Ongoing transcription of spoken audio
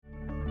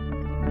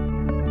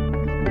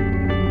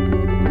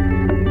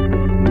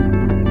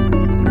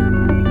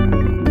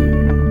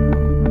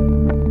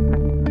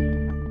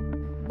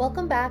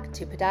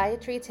to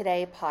Podiatry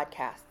Today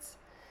podcasts.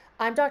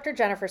 I'm Dr.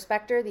 Jennifer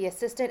Spector, the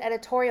Assistant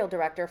Editorial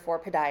Director for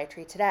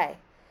Podiatry Today.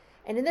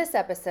 And in this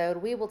episode,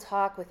 we will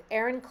talk with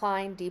Erin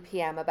Klein,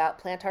 DPM,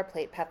 about plantar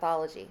plate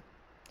pathology.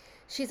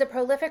 She's a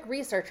prolific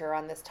researcher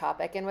on this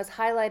topic and was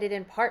highlighted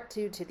in part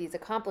due to these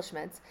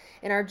accomplishments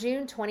in our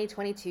June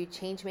 2022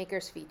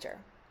 Changemakers feature.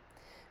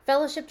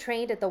 Fellowship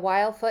trained at the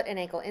Weil Foot and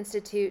Ankle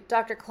Institute,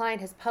 Dr. Klein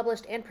has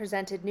published and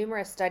presented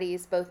numerous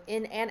studies both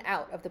in and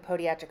out of the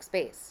podiatric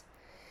space.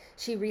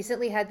 She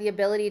recently had the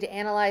ability to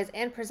analyze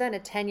and present a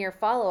 10-year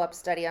follow-up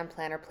study on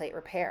plantar plate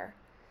repair.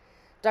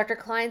 Dr.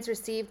 Klein's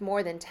received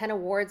more than 10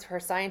 awards for her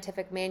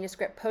scientific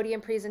manuscript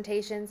podium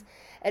presentations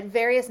at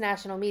various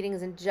national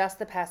meetings in just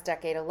the past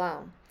decade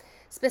alone.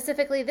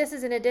 Specifically, this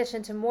is in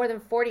addition to more than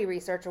 40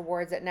 research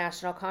awards at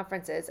national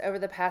conferences over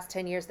the past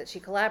 10 years that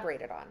she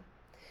collaborated on.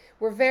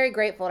 We're very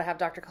grateful to have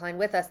Dr. Klein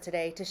with us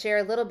today to share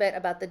a little bit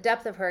about the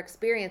depth of her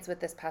experience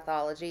with this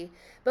pathology,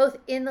 both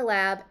in the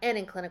lab and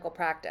in clinical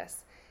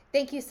practice.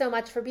 Thank you so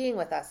much for being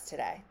with us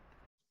today.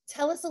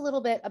 Tell us a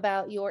little bit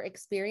about your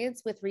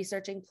experience with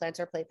researching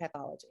plantar plate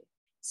pathology.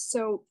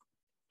 So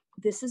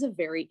this is a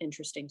very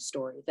interesting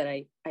story that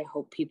I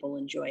hope people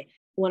enjoy.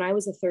 When I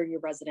was a third-year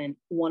resident,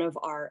 one of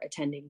our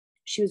attending,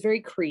 she was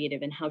very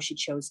creative in how she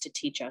chose to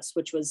teach us,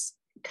 which was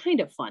kind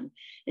of fun.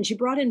 And she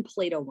brought in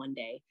Play-Doh one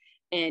day.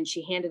 And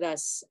she handed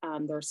us, there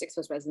were 6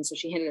 of us residents, so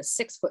she handed us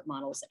 6-foot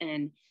models.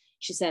 And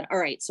she said, all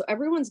right, so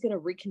everyone's going to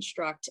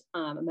reconstruct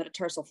a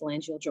metatarsal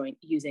phalangeal joint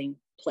using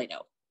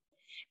Play-Doh.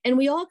 And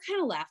we all kind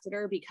of laughed at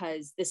her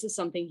because this is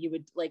something you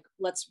would like,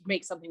 let's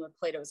make something with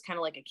Play-Doh. It's kind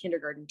of like a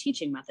kindergarten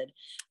teaching method.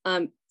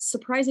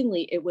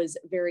 Surprisingly, it was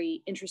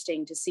very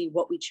interesting to see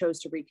what we chose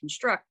to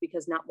reconstruct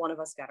because not one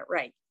of us got it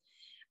right.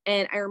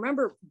 And I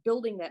remember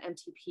building that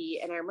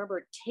MTP and I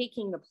remember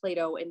taking the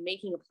Play-Doh and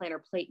making a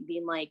plantar plate and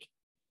being like,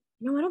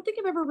 no, I don't think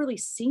I've ever really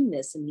seen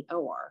this in the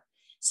OR.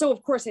 So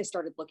of course I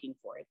started looking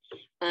for it.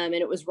 And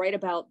it was right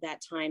about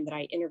that time that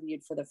I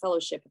interviewed for the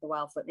fellowship at the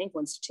Weil Foot and Ankle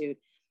Institute.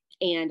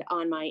 And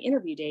on my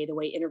interview day, the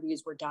way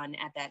interviews were done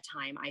at that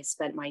time, I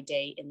spent my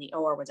day in the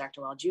OR with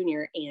Dr. Weil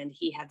Jr. and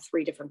he had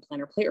 3 different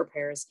plantar plate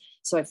repairs.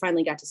 So I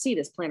finally got to see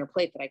this plantar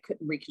plate that I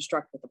couldn't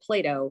reconstruct with the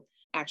Play-Doh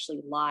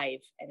actually live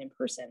and in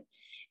person.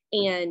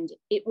 And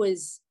it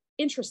was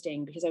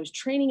interesting because I was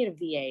training at a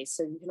VA.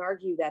 So you can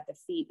argue that the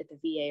feet at the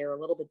VA are a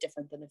little bit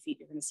different than the feet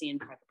you're going to see in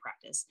private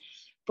practice.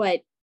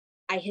 But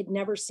I had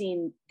never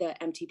seen the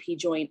MTP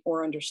joint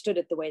or understood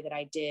it the way that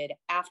I did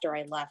after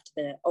I left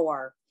the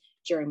OR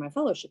during my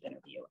fellowship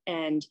interview.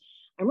 And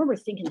I remember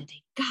thinking that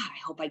day, God, I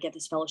hope I get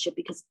this fellowship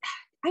because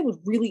I would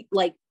really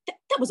like,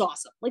 that was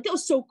awesome. Like, that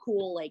was so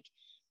cool. Like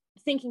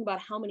thinking about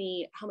how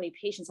many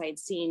patients I had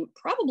seen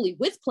probably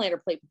with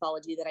plantar plate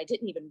pathology that I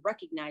didn't even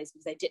recognize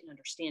because I didn't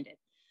understand it.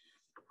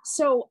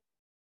 So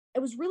I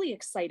was really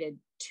excited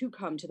to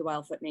come to the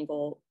Weil Foot and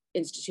Ankle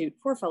Institute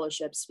for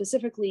fellowship,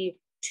 specifically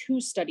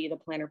to study the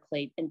plantar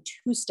plate and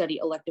to study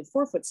elective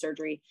forefoot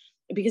surgery,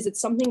 because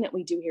it's something that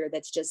we do here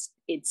that's just,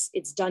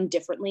 it's done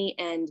differently.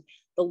 And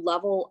the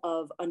level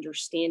of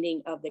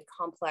understanding of the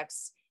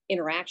complex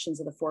interactions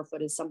of the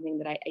forefoot is something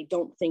that I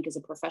don't think as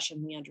a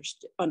profession we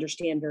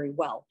understand very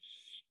well.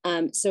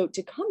 So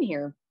to come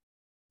here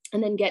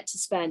and then get to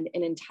spend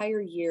an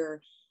entire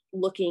year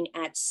looking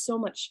at so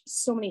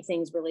many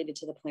things related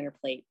to the plantar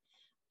plate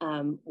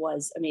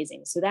was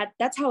amazing. So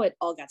that's how it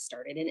all got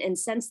started. And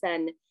since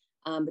then,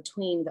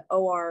 between the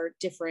OR,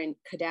 different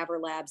cadaver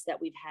labs that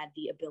we've had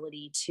the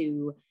ability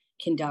to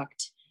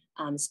conduct,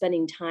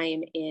 spending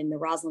time in the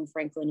Rosalind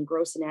Franklin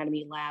Gross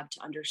Anatomy lab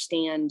to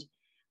understand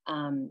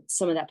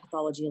some of that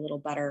pathology a little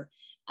better.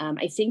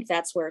 I think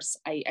that's where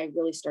I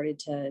really started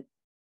to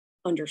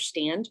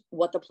understand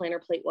what the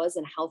plantar plate was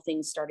and how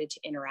things started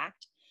to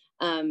interact.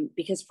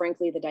 Because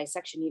frankly, the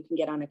dissection you can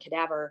get on a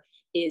cadaver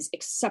is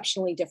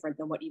exceptionally different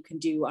than what you can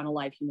do on a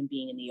live human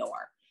being in the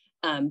OR.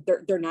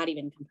 They're not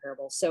even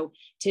comparable. So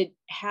to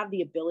have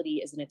the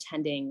ability as an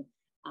attending,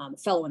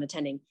 fellow and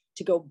attending,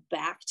 to go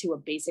back to a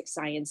basic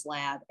science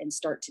lab and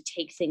start to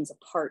take things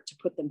apart, to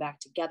put them back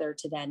together,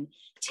 to then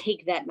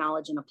take that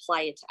knowledge and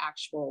apply it to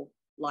actual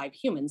live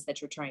humans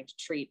that you're trying to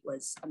treat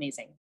was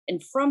amazing.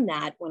 And from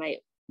that,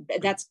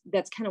 that's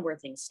kind of where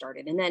things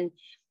started. And then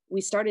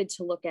we started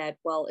to look at,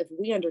 well, if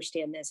we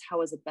understand this,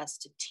 how is it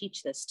best to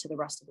teach this to the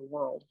rest of the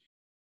world?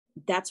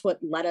 That's what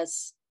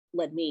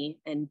led me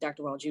and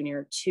Dr. Weil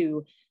Jr.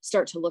 to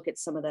start to look at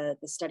some of the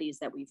studies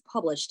that we've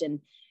published. And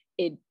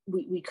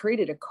we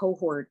created a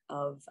cohort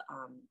of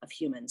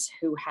humans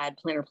who had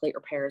plantar plate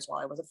repairs while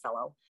I was a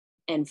fellow.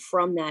 And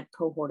from that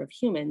cohort of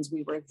humans,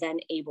 we were then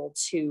able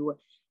to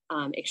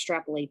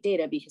extrapolate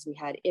data because we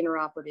had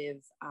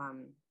intraoperative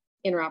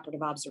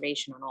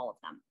observation on all of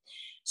them.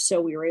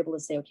 So we were able to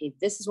say, okay,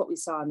 this is what we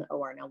saw in the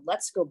OR. Now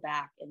let's go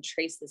back and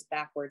trace this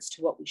backwards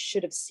to what we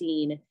should have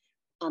seen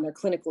on their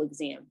clinical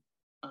exam,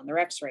 on their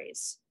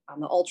x-rays, on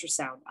the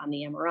ultrasound, on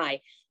the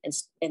MRI,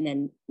 and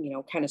then,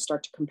 kind of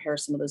start to compare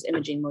some of those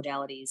imaging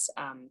modalities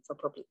for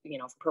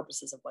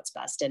purposes of what's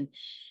best. And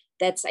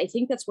I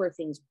think that's where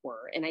things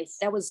were. And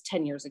that was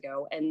 10 years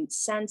ago. And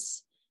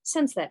since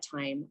that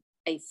time,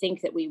 I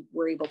think that we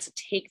were able to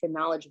take the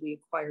knowledge we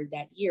acquired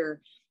that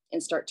year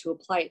and start to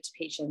apply it to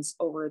patients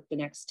over the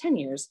next 10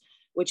 years,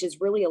 which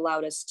has really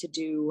allowed us to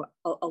do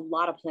a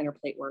lot of plantar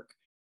plate work,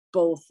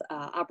 both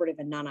operative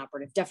and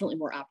non-operative, definitely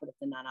more operative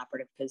than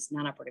non-operative because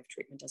non-operative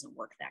treatment doesn't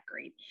work that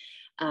great.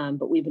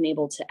 But we've been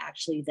able to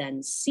actually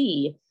then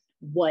see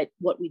what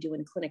we do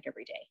in clinic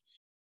every day.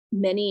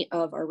 Many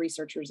of our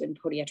researchers in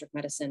podiatric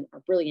medicine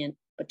are brilliant,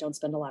 but don't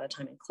spend a lot of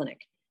time in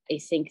clinic. I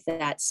think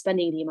that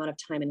spending the amount of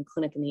time in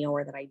clinic in the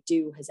OR that I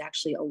do has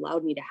actually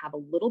allowed me to have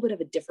a little bit of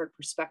a different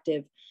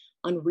perspective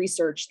on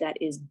research that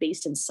is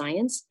based in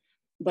science,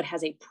 but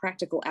has a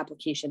practical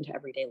application to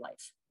everyday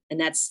life. And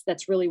that's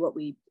really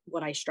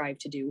what I strive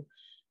to do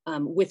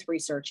with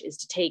research, is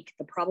to take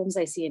the problems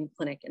I see in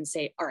clinic and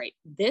say, all right,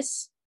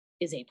 this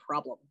is a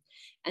problem,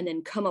 and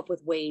then come up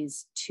with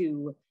ways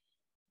to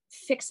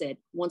fix it.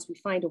 Once we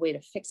find a way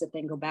to fix it,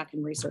 then go back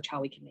and research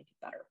how we can make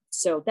it better.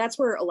 So that's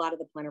where a lot of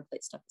the plantar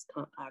plate stuff has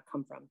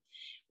come from.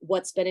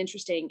 What's been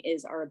interesting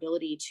is our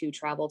ability to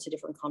travel to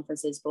different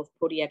conferences, both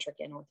podiatric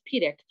and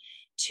orthopedic,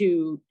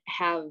 to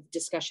have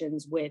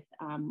discussions with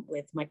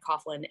Mike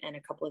Coughlin and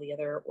a couple of the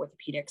other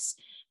orthopedics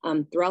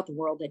throughout the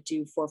world that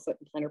do forefoot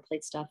and plantar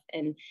plate stuff.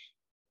 And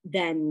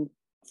then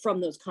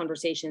from those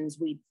conversations,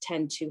 we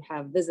tend to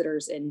have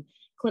visitors in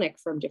clinic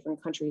from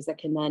different countries that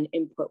can then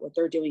input what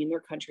they're doing in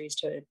their countries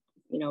to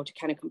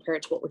kind of compare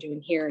it to what we're doing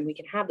here. And we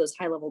can have those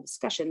high level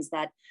discussions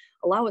that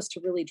allow us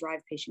to really drive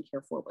patient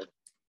care forward.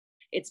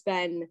 It's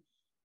been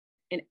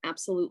an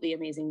absolutely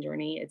amazing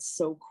journey. It's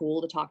so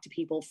cool to talk to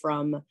people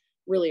from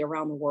really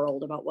around the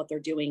world about what they're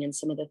doing and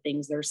some of the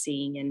things they're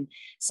seeing and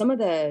some of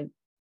the,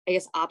 I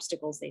guess,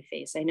 obstacles they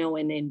face. I know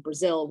in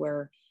Brazil,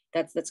 where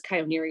that's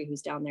Caio Neri,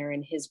 who's down there,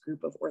 and his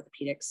group of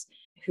orthopedics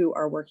who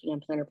are working on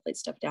plantar plate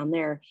stuff down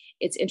there.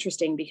 It's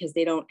interesting because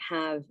they don't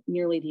have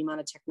nearly the amount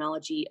of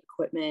technology,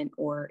 equipment,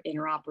 or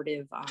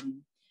interoperative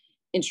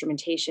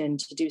instrumentation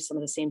to do some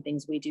of the same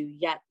things we do,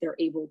 yet they're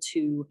able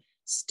to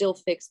still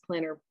fix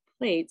plantar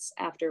plates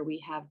after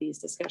we have these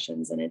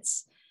discussions. And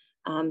it's,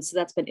 so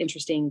that's been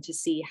interesting to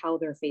see how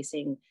they're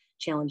facing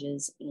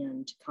challenges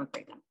and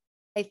conquering them.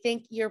 I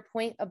think your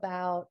point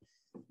about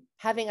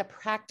having a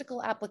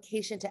practical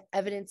application to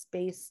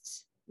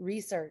evidence-based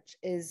research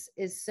is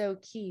so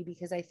key,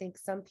 because I think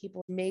some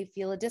people may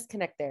feel a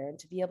disconnect there, and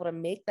to be able to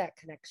make that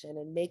connection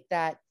and make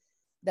that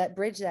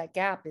bridge, that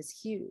gap, is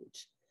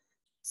huge.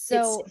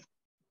 So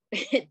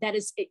it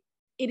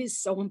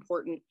is so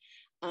important.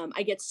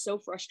 I get so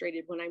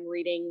frustrated when I'm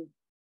reading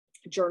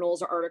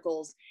journals or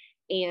articles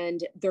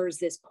and there's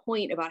this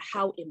point about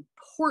how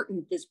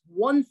important this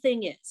one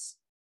thing is.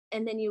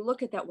 And then you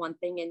look at that one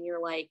thing and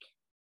you're like,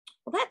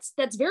 well,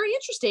 that's very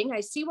interesting. I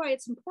see why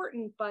it's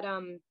important, but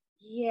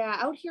yeah,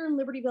 out here in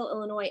Libertyville,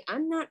 Illinois,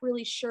 I'm not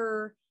really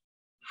sure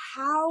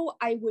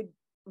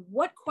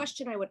what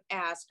question I would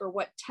ask or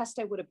what test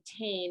I would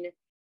obtain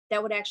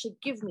that would actually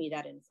give me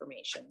that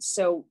information.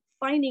 So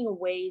finding a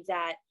way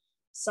that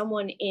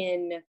someone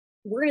in,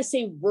 we're going to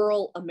say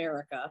rural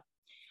America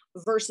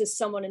versus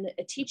someone in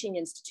a teaching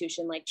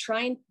institution, like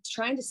trying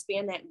to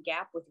span that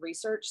gap with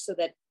research so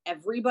that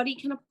everybody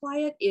can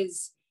apply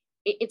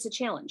it's a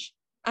challenge.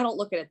 I don't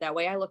look at it that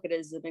way. I look at it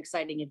as an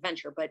exciting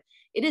adventure, but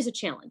it is a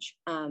challenge.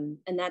 And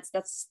that's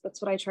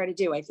what I try to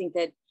do. I think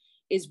that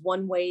is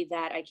one way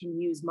that I can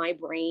use my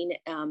brain.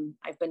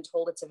 I've been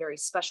told it's a very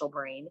special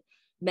brain.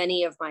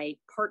 Many of my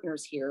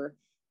partners here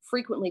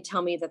frequently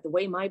tell me that the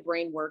way my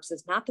brain works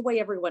is not the way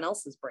everyone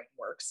else's brain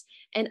works.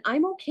 And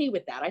I'm okay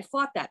with that. I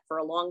fought that for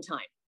a long time,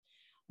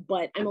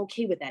 but I'm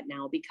okay with that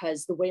now,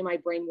 because the way my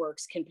brain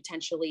works can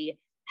potentially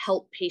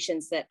help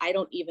patients that I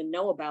don't even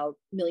know about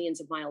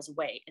millions of miles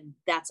away. And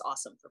that's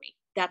awesome for me.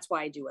 That's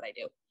why I do what I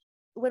do.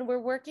 When we're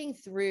working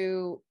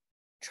through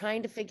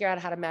trying to figure out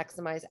how to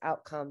maximize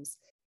outcomes,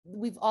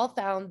 we've all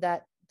found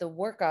that the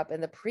workup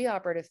and the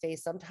preoperative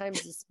phase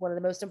sometimes is one of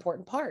the most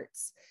important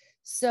parts.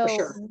 So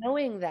sure.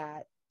 Knowing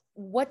that,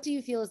 what do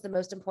you feel is the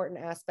most important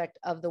aspect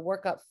of the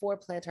workup for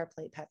plantar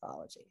plate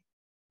pathology?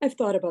 I've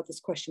thought about this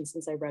question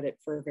since I read it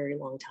for a very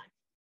long time.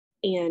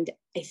 And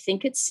I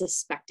think it's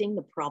suspecting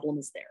the problem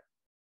is there.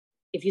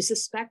 If you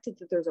suspect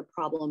that there's a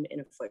problem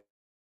in a foot,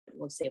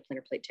 let's say a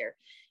plantar plate tear,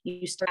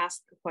 you start to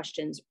ask the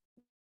questions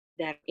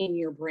that in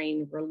your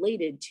brain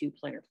related to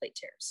plantar plate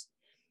tears.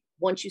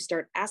 Once you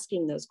start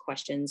asking those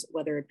questions,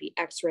 whether it be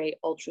X-ray,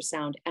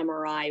 ultrasound,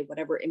 MRI,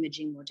 whatever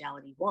imaging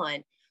modality you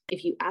want,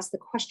 if you ask the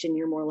question,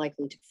 you're more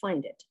likely to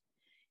find it.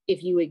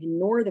 If you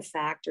ignore the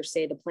fact or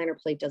say the plantar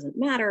plate doesn't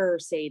matter, or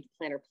say the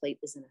plantar plate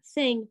isn't a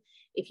thing,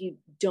 if you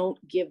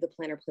don't give the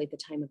plantar plate the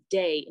time of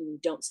day and you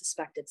don't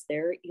suspect it's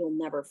there, you'll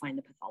never find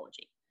the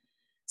pathology.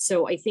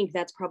 So I think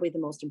that's probably the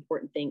most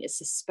important thing, is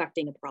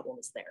suspecting the problem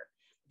is there.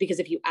 Because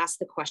if you ask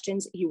the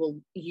questions,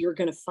 you're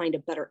going to find a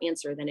better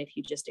answer than if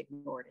you just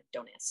ignore it and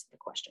don't ask the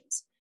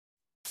questions.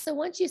 So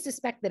once you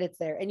suspect that it's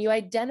there and you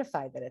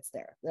identify that it's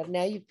there, that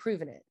now you've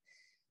proven it,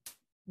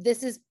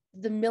 this is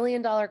the $1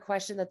 million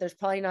question that there's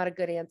probably not a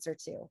good answer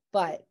to.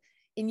 But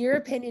in your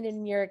opinion,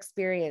 in your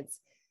experience,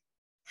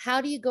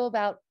 how do you go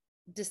about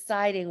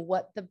deciding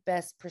what the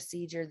best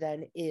procedure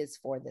then is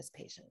for this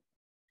patient?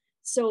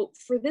 So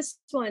for this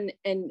one,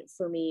 and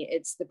for me,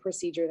 it's the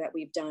procedure that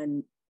we've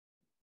done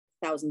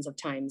thousands of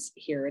times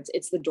here.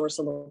 It's the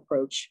dorsal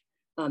approach,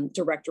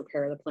 direct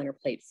repair of the plantar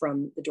plate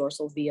from the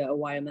dorsal via a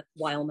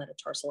Weil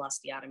metatarsal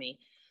osteotomy.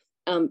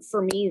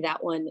 For me,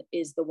 that one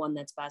is the one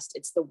that's best.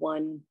 It's the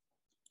one,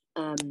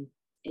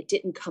 it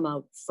didn't come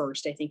out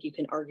first. I think you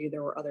can argue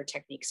there were other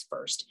techniques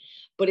first,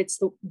 but it's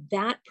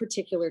that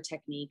particular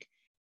technique.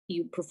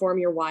 You perform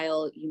your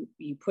Weil,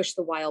 you push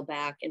the Weil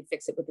back and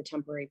fix it with a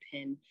temporary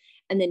pin.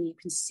 And then you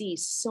can see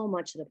so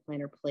much of the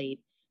plantar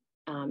plate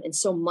and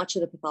so much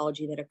of the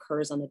pathology that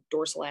occurs on the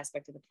dorsal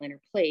aspect of the plantar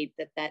plate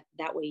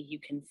that way you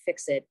can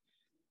fix it,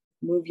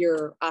 move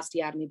your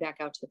osteotomy back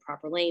out to the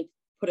proper length,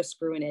 put a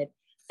screw in it,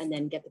 and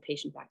then get the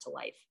patient back to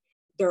life.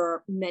 There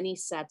are many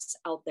sets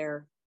out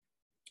there.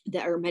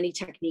 There are many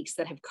techniques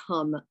that have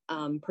come,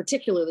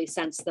 particularly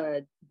since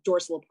the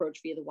dorsal approach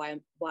via the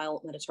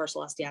Weil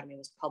metatarsal osteotomy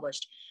was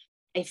published.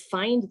 I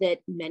find that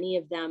many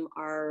of them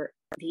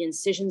the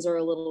incisions are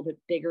a little bit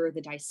bigger,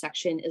 the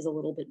dissection is a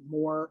little bit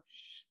more.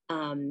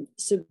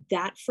 So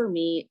that for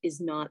me is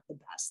not the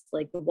best.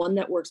 Like the one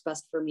that works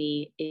best for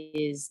me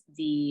is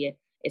the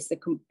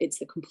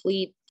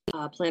complete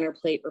plantar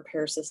plate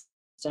repair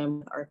system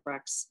with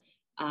Arthrex.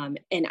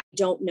 And I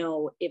don't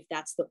know if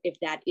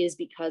that is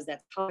because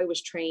that's how I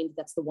was trained.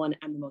 That's the one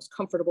I'm the most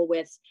comfortable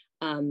with.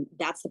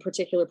 That's the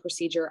particular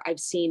procedure. I've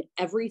seen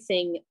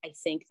everything I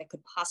think that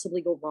could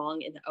possibly go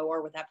wrong in the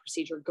OR with that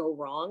procedure go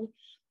wrong.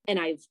 And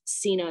I've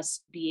seen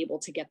us be able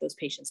to get those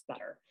patients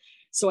better.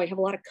 So I have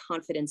a lot of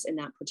confidence in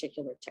that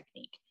particular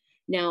technique.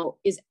 Now,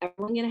 is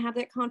everyone going to have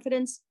that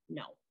confidence?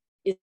 No.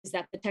 Is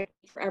that the technique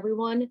for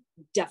everyone?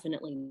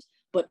 Definitely.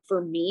 But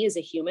for me as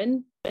a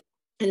human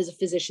and as a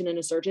physician and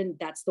a surgeon,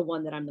 that's the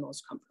one that I'm the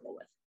most comfortable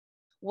with.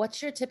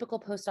 What's your typical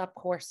post-op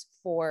course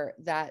for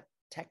that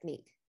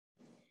technique?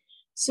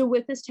 So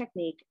with this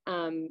technique,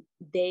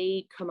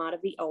 they come out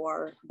of the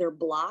OR, they're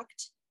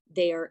blocked,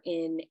 they are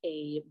in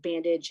a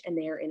bandage, and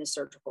they are in a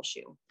surgical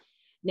shoe.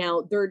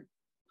 Now,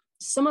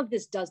 some of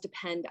this does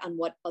depend on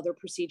what other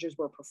procedures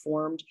were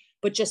performed,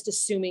 but just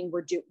assuming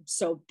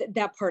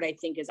that part I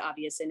think is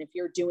obvious. And if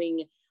you're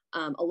doing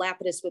a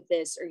Lapidus with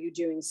this, or you're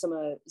doing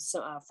some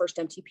first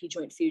MTP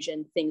joint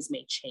fusion, things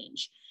may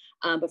change.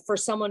 But for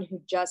someone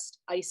who just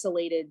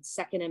isolated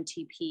second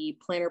MTP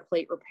plantar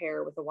plate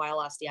repair with a Weil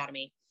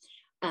osteotomy,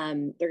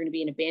 they're going to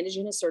be in a bandage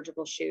and a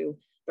surgical shoe.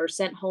 They're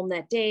sent home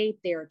that day.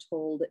 They are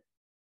told,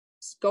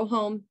 go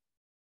home,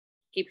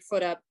 keep your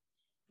foot up.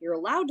 You're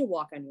allowed to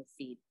walk on your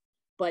feet,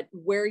 but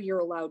where you're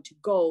allowed to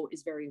go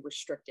is very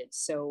restricted.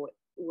 So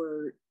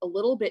we're a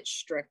little bit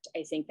strict,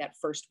 I think, that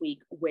first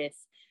week with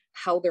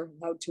how they're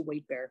allowed to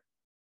weight bear.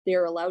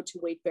 They're allowed to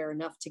weight bear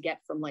enough to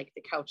get from like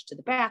the couch to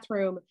the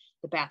bathroom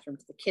to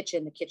the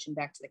kitchen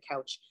back to the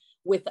couch,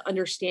 with the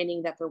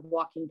understanding that they're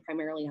walking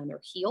primarily on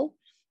their heel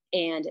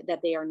and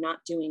that they are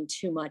not doing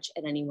too much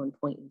at any one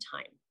point in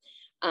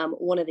time.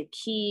 One of the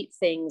key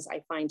things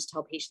I find to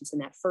tell patients in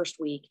that first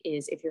week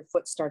is if your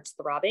foot starts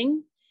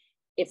throbbing,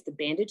 if the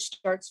bandage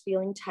starts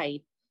feeling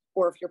tight,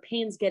 or if your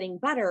pain's getting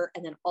better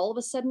and then all of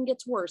a sudden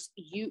gets worse,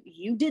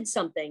 you did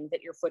something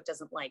that your foot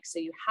doesn't like. So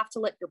you have to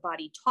let your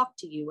body talk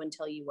to you and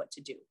tell you what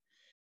to do.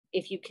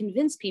 If you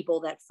convince people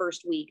that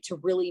first week to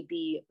really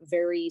be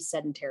very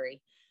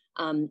sedentary,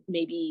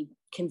 maybe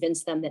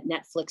convince them that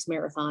Netflix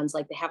marathons,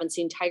 like they haven't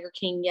seen Tiger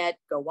King yet,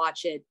 go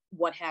watch it,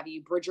 what have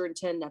you.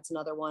 Bridgerton, that's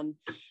another one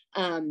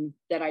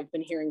that I've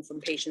been hearing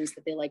from patients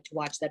that they like to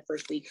watch that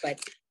first week.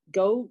 But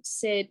go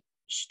sit,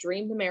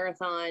 stream the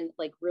marathon,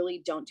 like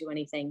really don't do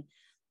anything.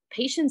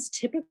 Patients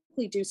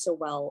typically do so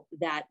well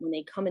that when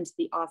they come into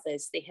the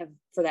office, they have,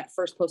 for that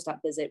first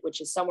post-op visit,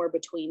 which is somewhere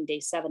between day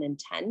 7 and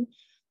 10,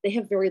 they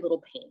have very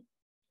little pain.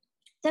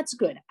 That's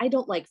good. I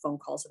don't like phone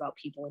calls about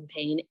people in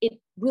pain. It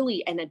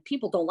really, and then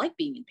people don't like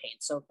being in pain.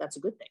 So that's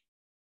a good thing.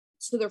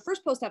 So their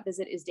first post-op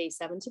visit is day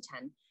 7 to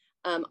 10.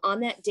 On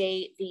that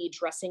day, the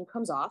dressing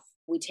comes off.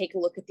 We take a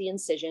look at the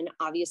incision.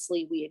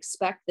 Obviously, we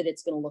expect that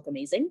it's going to look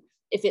amazing.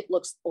 If it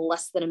looks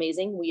less than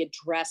amazing, we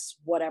address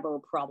whatever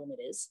problem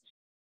it is.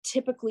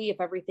 Typically,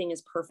 if everything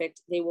is perfect,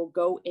 they will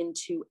go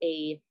into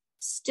a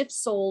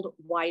stiff-soled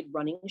wide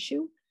running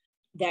shoe.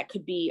 That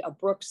could be a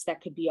Brooks, that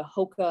could be a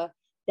Hoka,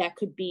 that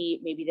could be,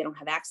 maybe they don't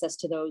have access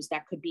to those,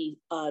 that could be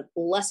a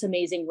less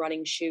amazing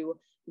running shoe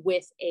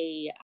with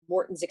a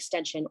Morton's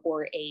extension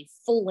or a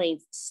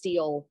full-length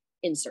steel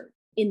insert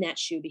in that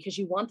shoe, because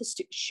you want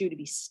the shoe to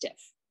be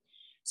stiff.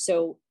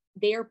 So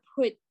they are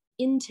put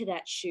into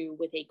that shoe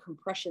with a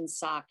compression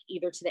sock,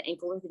 either to the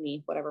ankle or the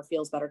knee, whatever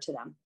feels better to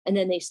them. And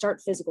then they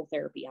start physical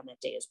therapy on that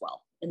day as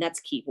well. And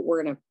that's key, but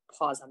we're going to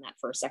pause on that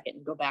for a second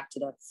and go back to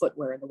the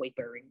footwear and the weight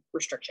bearing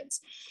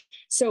restrictions.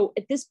 So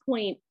at this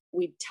point,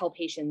 we tell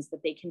patients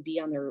that they can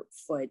be on their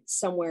foot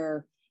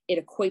somewhere,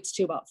 it equates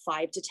to about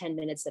 5 to 10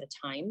 minutes at a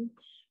time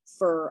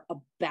for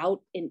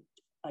about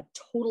a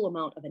total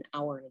amount of an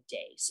hour in a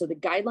day. So the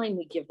guideline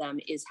we give them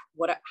is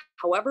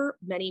however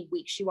many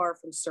weeks you are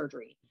from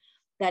surgery,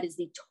 that is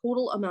the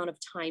total amount of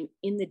time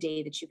in the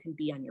day that you can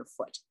be on your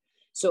foot.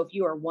 So if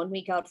you are 1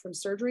 week out from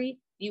surgery,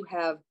 you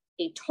have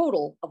a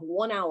total of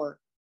 1 hour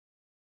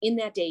in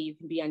that day you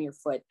can be on your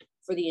foot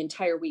for the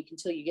entire week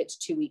until you get to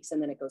 2 weeks,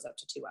 and then it goes up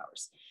to 2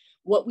 hours.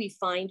 What we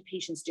find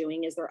patients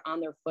doing is they're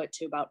on their foot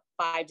to about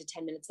 5 to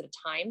 10 minutes at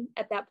a time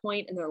at that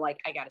point, and they're like,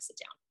 I got to sit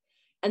down.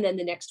 And then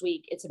the next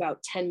week, it's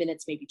about 10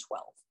 minutes, maybe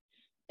 12.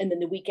 And then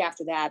the week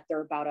after that,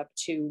 they're about up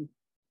to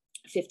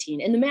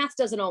 15. And the math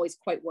doesn't always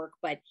quite work,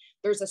 but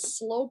there's a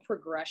slow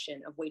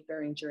progression of weight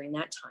bearing during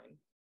that time.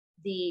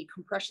 The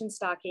compression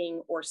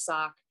stocking or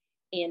sock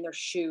and their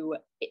shoe,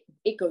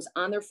 it goes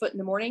on their foot in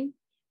the morning,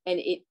 and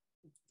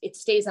it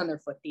stays on their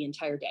foot the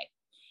entire day.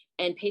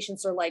 And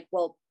patients are like,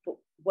 well, but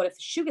what if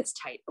the shoe gets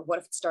tight, or what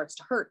if it starts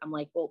to hurt? I'm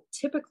like, well,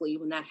 typically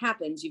when that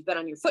happens, you've been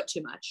on your foot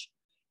too much,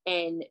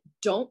 and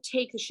don't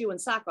take the shoe and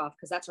sock off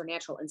because that's our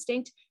natural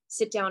instinct.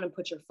 Sit down and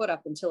put your foot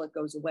up until it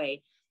goes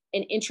away.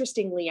 And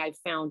interestingly, I've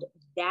found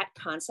that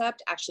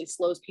concept actually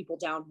slows people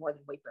down more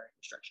than weight bearing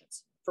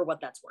restrictions, for what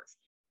that's worth.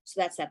 So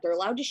that's that. They're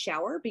allowed to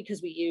shower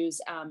because we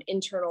use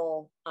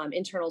internal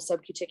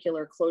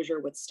subcuticular closure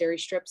with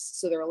Steri-Strips.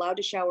 So they're allowed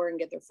to shower and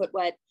get their foot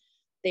wet.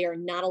 They are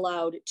not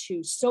allowed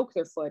to soak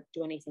their foot,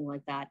 do anything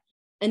like that.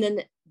 And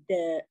then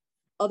the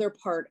other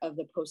part of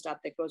the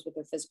post-op that goes with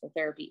their physical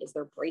therapy is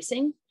they're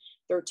bracing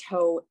their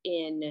toe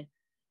in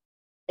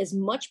as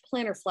much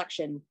plantar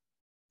flexion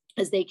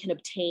as they can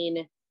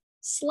obtain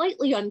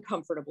slightly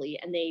uncomfortably.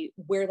 And they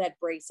wear that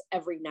brace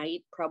every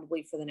night,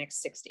 probably for the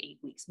next 6 to 8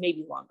 weeks,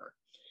 maybe longer.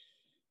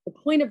 The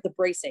point of the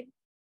bracing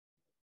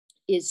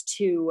is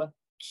to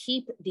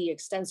keep the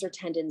extensor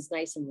tendons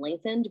nice and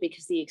lengthened,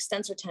 because the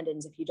extensor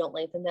tendons, if you don't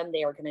lengthen them,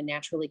 they are going to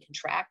naturally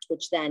contract,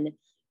 which then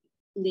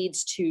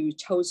leads to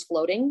toes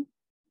floating.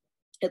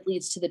 It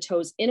leads to the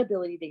toes'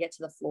 inability to get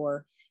to the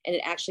floor, and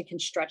it actually can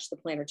stretch the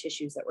plantar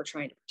tissues that we're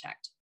trying to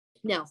protect.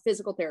 Now,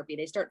 physical therapy,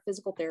 they start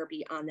physical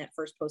therapy on that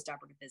first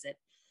postoperative visit.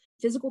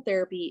 Physical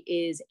therapy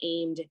is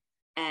aimed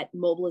at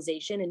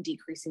mobilization and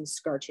decreasing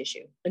scar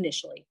tissue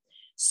initially.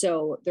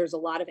 So there's a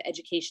lot of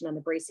education on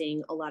the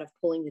bracing, a lot of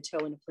pulling the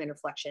toe into plantar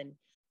flexion.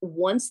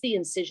 Once the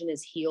incision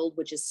is healed,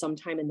 which is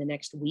sometime in the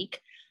next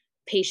week,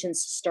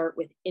 patients start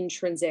with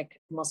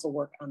intrinsic muscle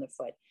work on the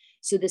foot.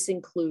 So this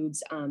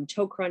includes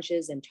toe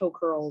crunches and toe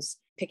curls,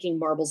 picking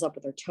marbles up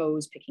with their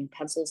toes, picking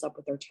pencils up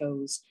with their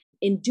toes.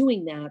 In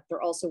doing that,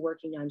 they're also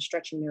working on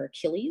stretching their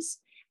Achilles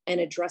and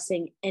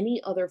addressing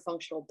any other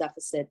functional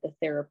deficit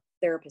the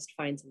therapist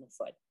finds in the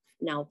foot.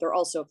 Now, they're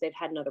also, if they've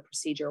had another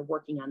procedure,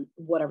 working on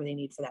whatever they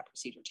need for that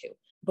procedure too.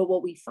 But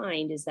what we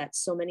find is that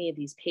so many of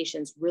these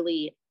patients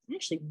really,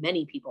 actually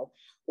many people,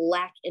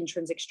 lack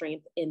intrinsic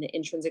strength in the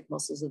intrinsic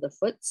muscles of the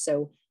foot.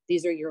 So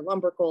these are your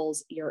lumbricals,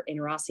 your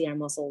interossei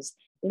muscles.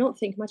 We don't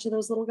think much of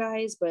those little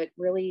guys, but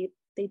really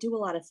they do a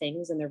lot of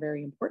things and they're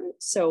very important.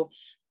 So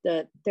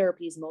the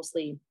therapy is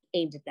mostly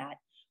aimed at that.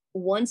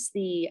 Once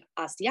the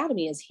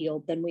osteotomy is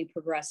healed, then we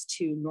progress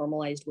to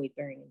normalized weight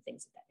bearing and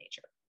things of that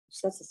nature.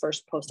 So that's the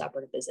first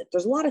post-operative visit.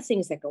 There's a lot of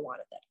things that go on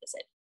at that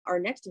visit. Our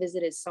next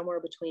visit is somewhere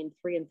between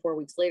 3 and 4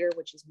 weeks later,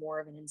 which is more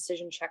of an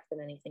incision check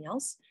than anything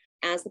else.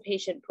 As the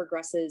patient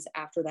progresses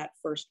after that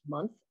first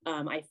month,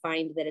 I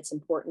find that it's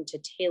important to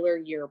tailor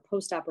your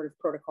post-operative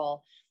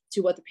protocol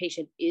to what the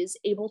patient is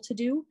able to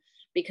do,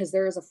 because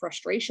there is a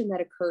frustration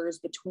that occurs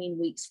between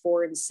weeks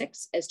 4 and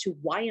 6 as to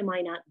why am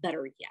I not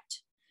better yet?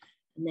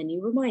 And then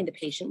you remind the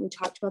patient, we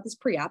talked about this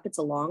pre-op, it's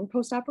a long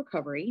post-op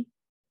recovery,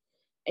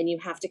 and you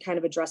have to kind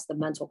of address the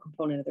mental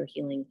component of their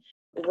healing.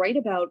 Right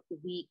about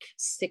week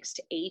 6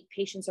 to 8,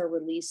 patients are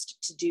released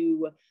to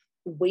do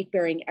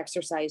weight-bearing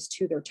exercise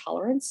to their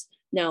tolerance.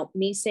 Now,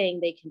 me saying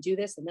they can do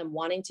this and them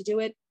wanting to do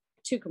it,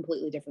 two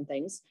completely different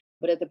things.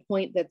 But at the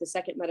point that the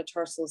second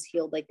metatarsal is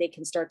healed, like they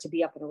can start to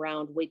be up and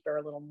around, weight bear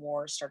a little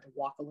more, start to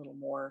walk a little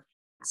more,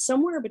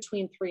 somewhere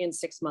between 3 and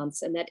 6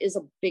 months. And that is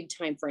a big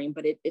time frame,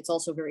 but it's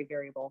also very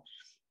variable.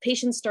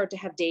 Patients start to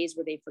have days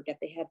where they forget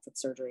they had foot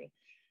surgery.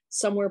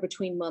 Somewhere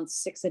between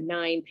months 6 and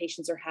 9,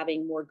 patients are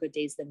having more good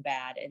days than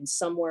bad. And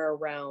somewhere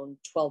around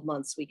 12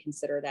 months, we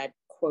consider that,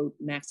 quote,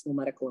 maximal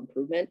medical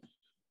improvement,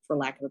 for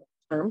lack of a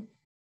better term.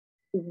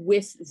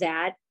 With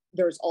that,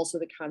 there's also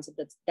the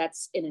concept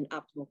that's in an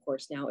optimal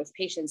course. Now, if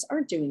patients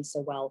aren't doing so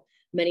well,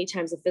 many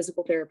times the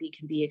physical therapy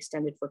can be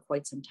extended for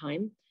quite some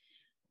time.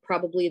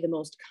 Probably the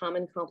most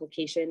common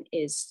complication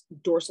is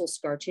dorsal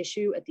scar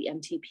tissue at the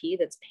MTP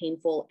that's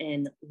painful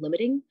and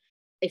limiting.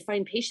 I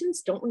find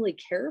patients don't really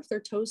care if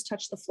their toes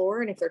touch the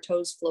floor and if their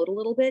toes float a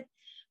little bit,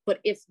 but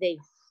if they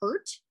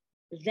hurt,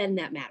 then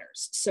that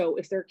matters. So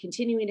if they're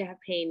continuing to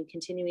have pain,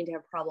 continuing to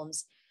have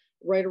problems,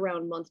 right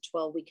around month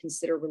 12, we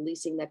consider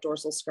releasing that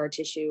dorsal scar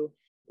tissue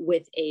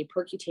with a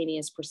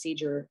percutaneous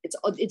procedure.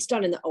 It's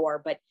done in the OR,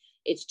 but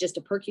it's just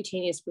a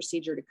percutaneous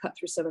procedure to cut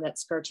through some of that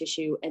scar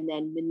tissue and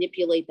then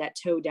manipulate that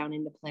toe down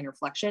into plantar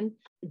flexion.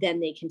 Then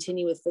they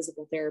continue with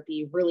physical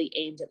therapy, really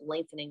aimed at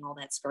lengthening all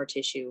that scar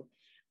tissue.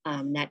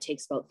 That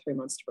takes about 3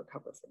 months to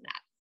recover from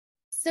that.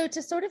 So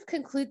to sort of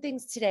conclude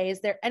things today,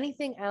 is there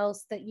anything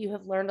else that you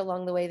have learned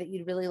along the way that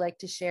you'd really like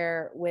to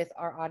share with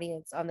our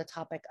audience on the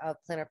topic of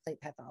plantar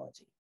plate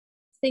pathology?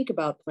 Think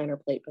about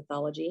plantar plate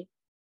pathology.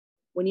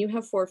 When you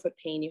have forefoot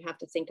pain, you have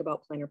to think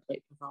about plantar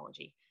plate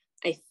pathology.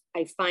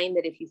 I find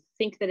that if you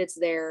think that it's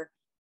there,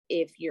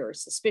 if you're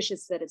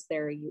suspicious that it's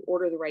there, you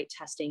order the right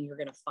testing, you're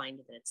going to find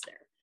that it's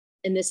there.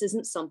 And this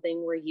isn't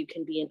something where you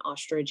can be an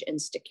ostrich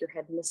and stick your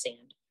head in the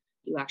sand.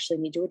 You actually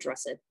need to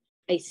address it.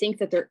 I think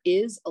that there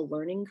is a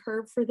learning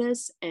curve for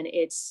this, and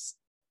it's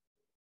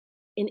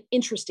an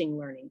interesting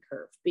learning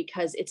curve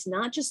because it's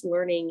not just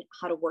learning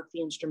how to work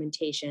the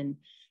instrumentation,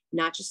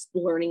 not just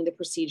learning the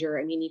procedure.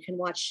 I mean, you can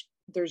watch,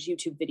 there's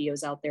YouTube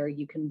videos out there.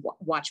 You can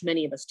watch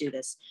many of us do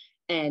this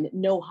and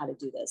know how to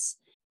do this.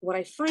 What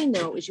I find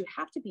though, is you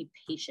have to be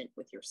patient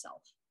with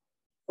yourself,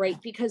 right?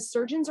 Because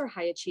surgeons are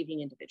high achieving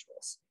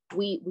individuals.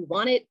 We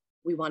want it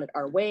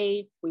our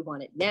way. We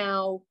want it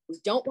now. We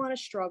don't want to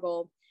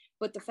struggle.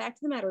 But the fact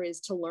of the matter is,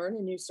 to learn a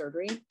new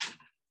surgery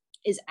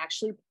is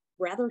actually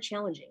rather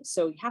challenging.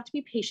 So you have to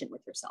be patient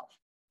with yourself.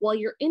 While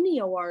you're in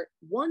the OR,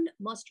 one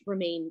must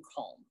remain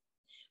calm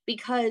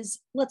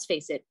because let's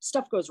face it,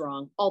 stuff goes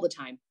wrong all the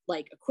time.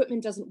 Like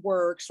equipment doesn't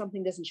work,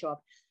 something doesn't show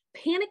up.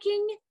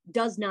 Panicking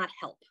does not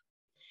help.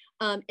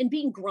 And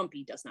being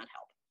grumpy does not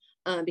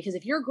help. Because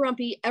if you're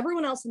grumpy,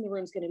 everyone else in the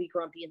room is going to be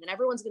grumpy, and then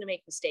everyone's going to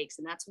make mistakes.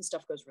 And that's when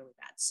stuff goes really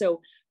bad.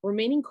 So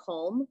remaining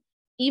calm,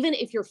 even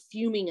if you're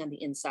fuming on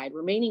the inside,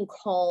 remaining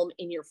calm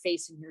in your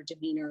face and your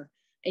demeanor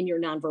and your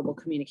nonverbal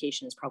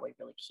communication is probably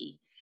really key.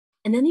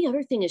 And then the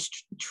other thing is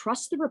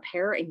trust the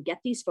repair and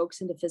get these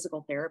folks into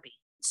physical therapy.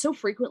 So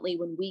frequently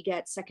when we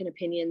get second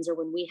opinions or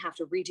when we have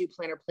to redo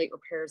plantar plate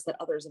repairs that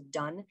others have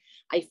done,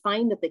 I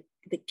find that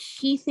the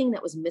key thing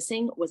that was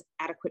missing was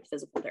adequate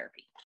physical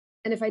therapy.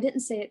 And if I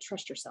didn't say it,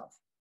 trust yourself.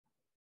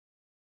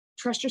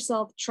 Trust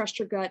yourself, trust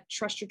your gut,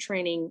 trust your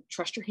training,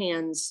 trust your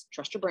hands,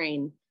 trust your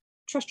brain,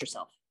 trust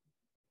yourself.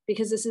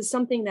 Because this is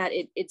something that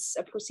it's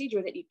a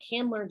procedure that you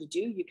can learn to do.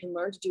 You can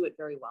learn to do it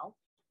very well,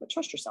 but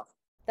trust yourself.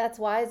 That's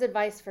wise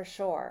advice for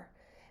sure.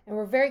 And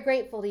we're very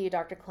grateful to you,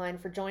 Dr. Klein,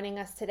 for joining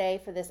us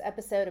today for this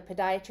episode of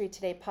Podiatry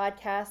Today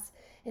podcast.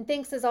 And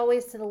thanks as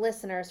always to the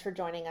listeners for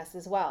joining us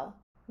as well.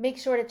 Make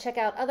sure to check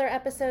out other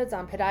episodes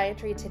on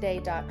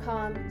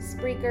podiatrytoday.com,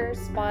 Spreaker,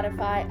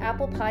 Spotify,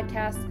 Apple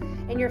Podcasts,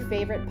 and your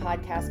favorite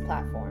podcast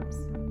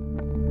platforms.